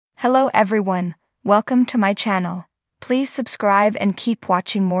Hello everyone, welcome to my channel. Please subscribe and keep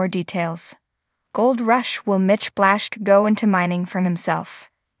watching more details. Gold Rush. Will Mitch Blaschke go into mining for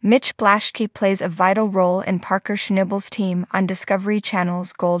himself? Mitch Blaschke plays a vital role in Parker Schnibble's team on Discovery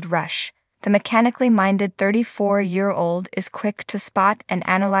Channel's Gold Rush. The mechanically minded 34-year-old is quick to spot and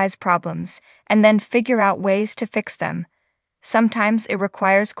analyze problems, and then figure out ways to fix them. Sometimes it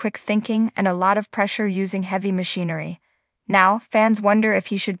requires quick thinking and a lot of pressure using heavy machinery. Now, fans wonder if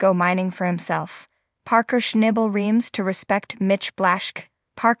he should go mining for himself. Parker Schnibble reams to respect Mitch Blaschke.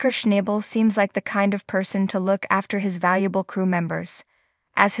 Parker Schnibble seems like the kind of person to look after his valuable crew members.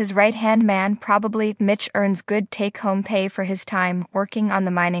 As his right-hand man, probably Mitch earns good take-home pay for his time working on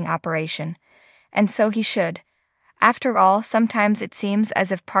the mining operation. And so he should. After all, sometimes it seems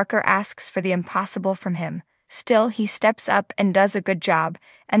as if Parker asks for the impossible from him. Still, he steps up and does a good job,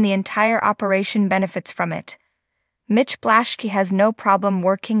 and the entire operation benefits from it. Mitch Blaschke has no problem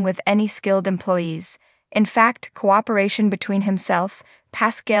working with any skilled employees. In fact, cooperation between himself,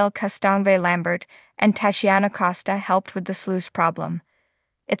 Pascal Castonve-Lambert, and Tatiana Costa helped with the sluice problem.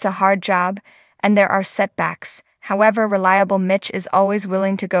 It's a hard job, and there are setbacks. However, reliable Mitch is always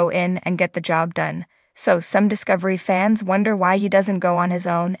willing to go in and get the job done. So some Discovery fans wonder why he doesn't go on his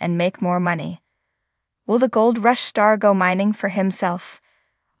own and make more money. Will the Gold Rush star go mining for himself?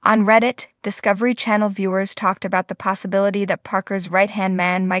 On Reddit, Discovery Channel viewers talked about the possibility that Parker's right-hand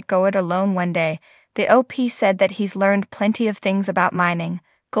man might go it alone one day. The OP said that he's learned plenty of things about mining.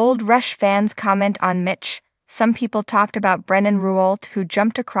 Gold Rush fans comment on Mitch. Some people talked about Brennan Ruolt, who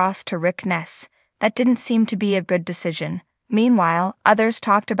jumped across to Rick Ness. That didn't seem to be a good decision. Meanwhile, others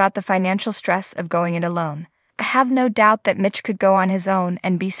talked about the financial stress of going it alone. I have no doubt that Mitch could go on his own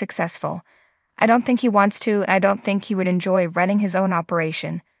and be successful. I don't think he wants to, and I don't think he would enjoy running his own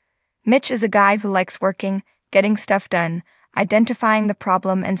operation. Mitch is a guy who likes working, getting stuff done, identifying the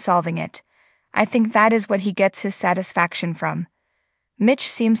problem and solving it. I think that is what he gets his satisfaction from. Mitch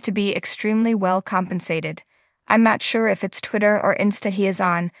seems to be extremely well compensated. I'm not sure if it's Twitter or Insta he is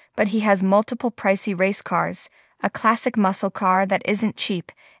on, but he has multiple pricey race cars, a classic muscle car that isn't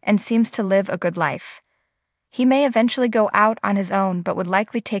cheap, and seems to live a good life. He may eventually go out on his own but would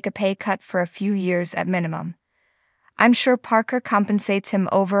likely take a pay cut for a few years at minimum. I'm sure Parker compensates him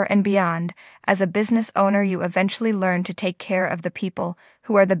over and beyond. As a business owner, you eventually learn to take care of the people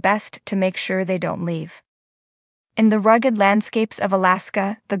who are the best to make sure they don't leave. In the rugged landscapes of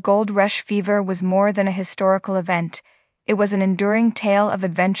Alaska, the Gold Rush fever was more than a historical event. It was an enduring tale of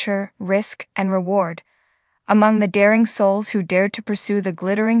adventure, risk, and reward. Among the daring souls who dared to pursue the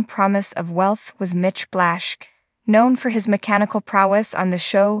glittering promise of wealth was Mitch Blaschke. Known for his mechanical prowess on the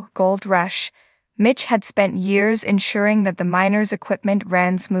show Gold Rush, Mitch had spent years ensuring that the miners' equipment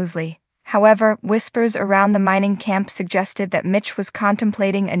ran smoothly. However, whispers around the mining camp suggested that Mitch was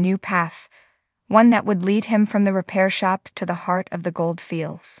contemplating a new path, one that would lead him from the repair shop to the heart of the gold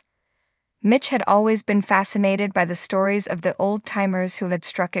fields. Mitch had always been fascinated by the stories of the old-timers who had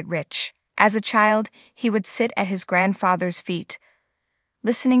struck it rich. As a child, he would sit at his grandfather's feet,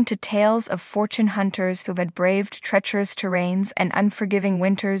 listening to tales of fortune hunters who had braved treacherous terrains and unforgiving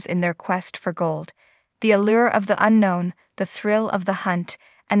winters in their quest for gold. The allure of the unknown, the thrill of the hunt,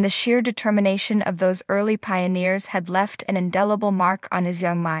 and the sheer determination of those early pioneers had left an indelible mark on his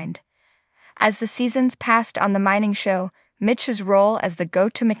young mind. As the seasons passed on the mining show, Mitch's role as the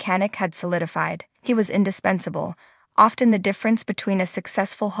go-to mechanic had solidified. He was indispensable, often the difference between a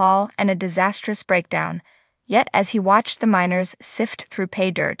successful haul and a disastrous breakdown. Yet as he watched the miners sift through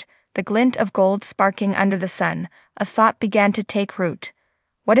pay dirt, the glint of gold sparking under the sun, a thought began to take root.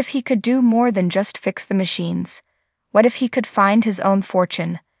 What if he could do more than just fix the machines? What if he could find his own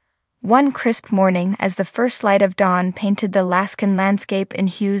fortune? One crisp morning, as the first light of dawn painted the Alaskan landscape in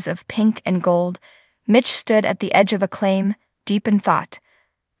hues of pink and gold, Mitch stood at the edge of a claim, deep in thought.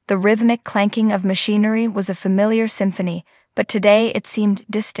 The rhythmic clanking of machinery was a familiar symphony, but today it seemed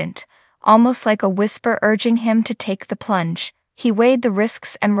distant, almost like a whisper urging him to take the plunge. He weighed the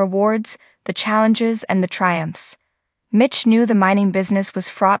risks and rewards, the challenges and the triumphs. Mitch knew the mining business was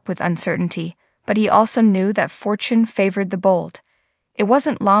fraught with uncertainty, but he also knew that fortune favored the bold. It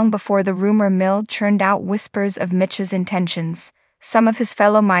wasn't long before the rumor mill churned out whispers of Mitch's intentions. Some of his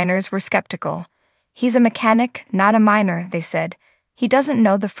fellow miners were skeptical. "He's a mechanic, not a miner," they said. "He doesn't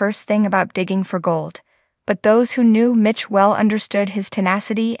know the first thing about digging for gold." But those who knew Mitch well understood his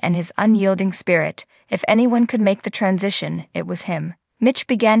tenacity and his unyielding spirit. If anyone could make the transition, it was him. Mitch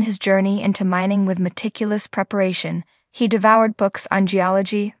began his journey into mining with meticulous preparation. He devoured books on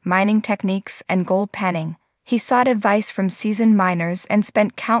geology, mining techniques, and gold panning. He sought advice from seasoned miners and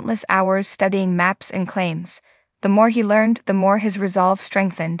spent countless hours studying maps and claims. The more he learned, the more his resolve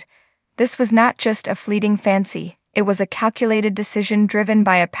strengthened. This was not just a fleeting fancy, it was a calculated decision driven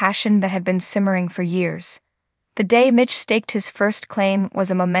by a passion that had been simmering for years. The day Mitch staked his first claim was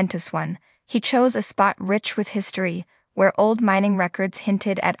a momentous one. He chose a spot rich with history, where old mining records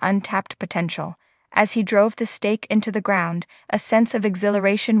hinted at untapped potential. As he drove the stake into the ground, a sense of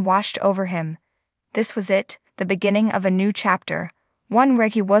exhilaration washed over him. This was it, the beginning of a new chapter, one where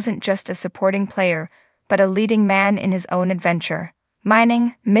he wasn't just a supporting player, but a leading man in his own adventure.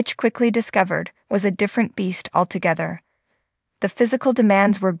 Mining, Mitch quickly discovered, was a different beast altogether. The physical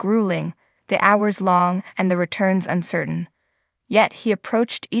demands were grueling, the hours long, and the returns uncertain. Yet he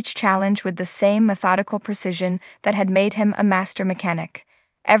approached each challenge with the same methodical precision that had made him a master mechanic.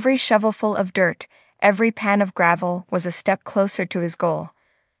 Every shovelful of dirt, every pan of gravel was a step closer to his goal.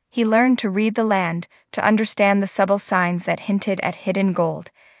 He learned to read the land, to understand the subtle signs that hinted at hidden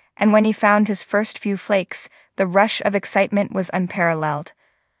gold, and when he found his first few flakes, the rush of excitement was unparalleled.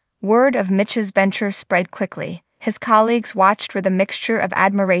 Word of Mitch's venture spread quickly. His colleagues watched with a mixture of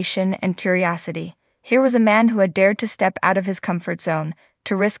admiration and curiosity. Here was a man who had dared to step out of his comfort zone,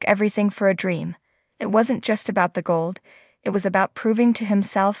 to risk everything for a dream. It wasn't just about the gold, it was about proving to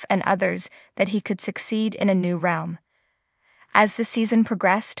himself and others that he could succeed in a new realm. As the season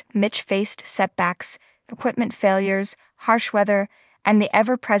progressed, Mitch faced setbacks, equipment failures, harsh weather, and the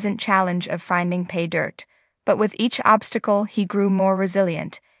ever-present challenge of finding pay dirt. But with each obstacle, he grew more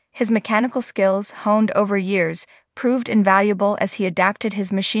resilient. His mechanical skills, honed over years, proved invaluable as he adapted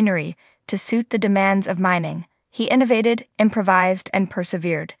his machinery to suit the demands of mining. He innovated, improvised, and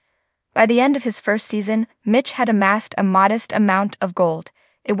persevered. By the end of his first season, Mitch had amassed a modest amount of gold.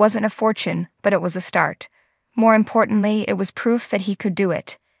 It wasn't a fortune, but it was a start. More importantly, it was proof that he could do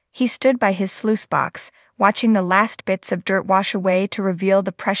it. He stood by his sluice box, watching the last bits of dirt wash away to reveal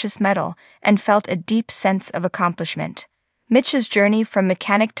the precious metal, and felt a deep sense of accomplishment. Mitch's journey from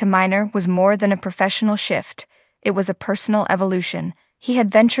mechanic to miner was more than a professional shift. It was a personal evolution. He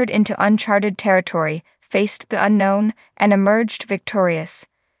had ventured into uncharted territory, faced the unknown, and emerged victorious.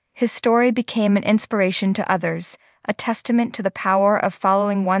 His story became an inspiration to others, a testament to the power of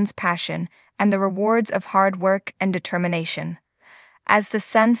following one's passion and the rewards of hard work and determination. As the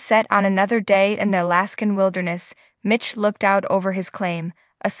sun set on another day in the Alaskan wilderness, Mitch looked out over his claim,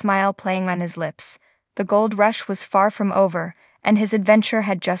 a smile playing on his lips. The gold rush was far from over, and his adventure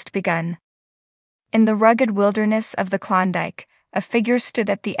had just begun. In the rugged wilderness of the Klondike, a figure stood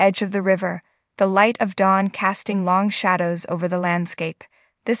at the edge of the river, the light of dawn casting long shadows over the landscape.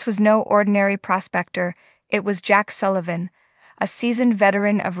 This was no ordinary prospector, it was Jack Sullivan, a seasoned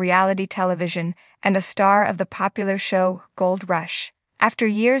veteran of reality television and a star of the popular show Gold Rush. After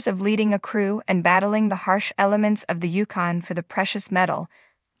years of leading a crew and battling the harsh elements of the Yukon for the precious metal,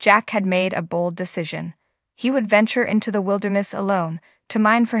 Jack had made a bold decision. He would venture into the wilderness alone, to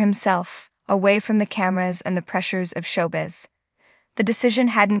mine for himself, away from the cameras and the pressures of showbiz. The decision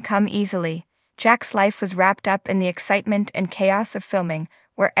hadn't come easily. Jack's life was wrapped up in the excitement and chaos of filming,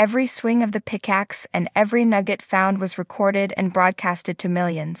 where every swing of the pickaxe and every nugget found was recorded and broadcasted to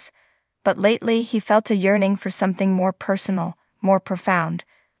millions. But lately he felt a yearning for something more personal, more profound.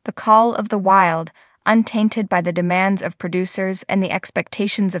 The call of the wild, untainted by the demands of producers and the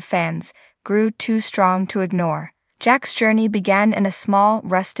expectations of fans, grew too strong to ignore. Jack's journey began in a small,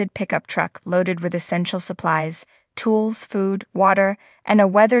 rusted pickup truck loaded with essential supplies, tools, food, water, and a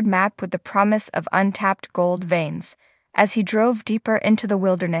weathered map with the promise of untapped gold veins. As he drove deeper into the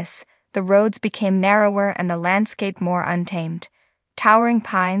wilderness, the roads became narrower and the landscape more untamed. Towering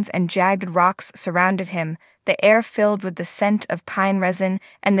pines and jagged rocks surrounded him, the air filled with the scent of pine resin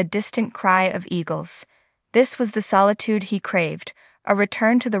and the distant cry of eagles. This was the solitude he craved, a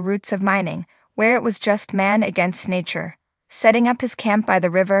return to the roots of mining, where it was just man against nature. Setting up his camp by the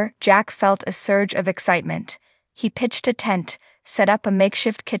river, Jack felt a surge of excitement. He pitched a tent, set up a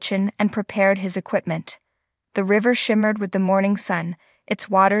makeshift kitchen, and prepared his equipment. The river shimmered with the morning sun, its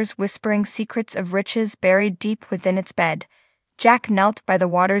waters whispering secrets of riches buried deep within its bed. Jack knelt by the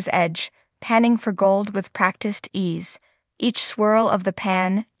water's edge, panning for gold with practiced ease. Each swirl of the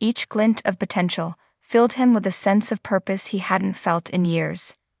pan, each glint of potential, filled him with a sense of purpose he hadn't felt in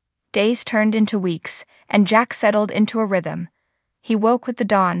years. Days turned into weeks, and Jack settled into a rhythm. He woke with the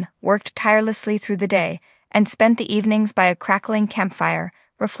dawn, worked tirelessly through the day, and spent the evenings by a crackling campfire,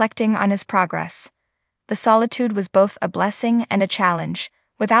 reflecting on his progress. The solitude was both a blessing and a challenge.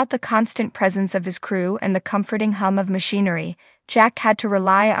 Without the constant presence of his crew and the comforting hum of machinery, Jack had to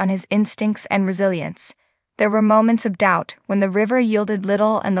rely on his instincts and resilience. There were moments of doubt when the river yielded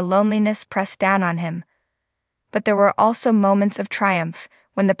little and the loneliness pressed down on him. But there were also moments of triumph,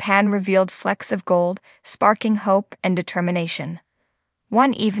 when the pan revealed flecks of gold, sparking hope and determination.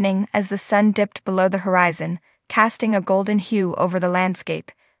 One evening, as the sun dipped below the horizon, casting a golden hue over the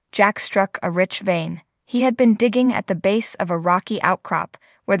landscape, Jack struck a rich vein. He had been digging at the base of a rocky outcrop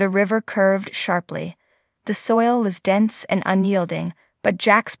where the river curved sharply. The soil was dense and unyielding, but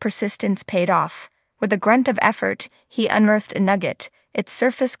Jack's persistence paid off. With a grunt of effort, he unearthed a nugget, its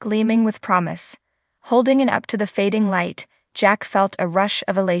surface gleaming with promise. Holding it up to the fading light, Jack felt a rush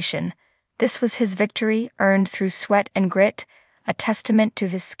of elation. This was his victory, earned through sweat and grit, a testament to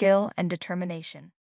his skill and determination.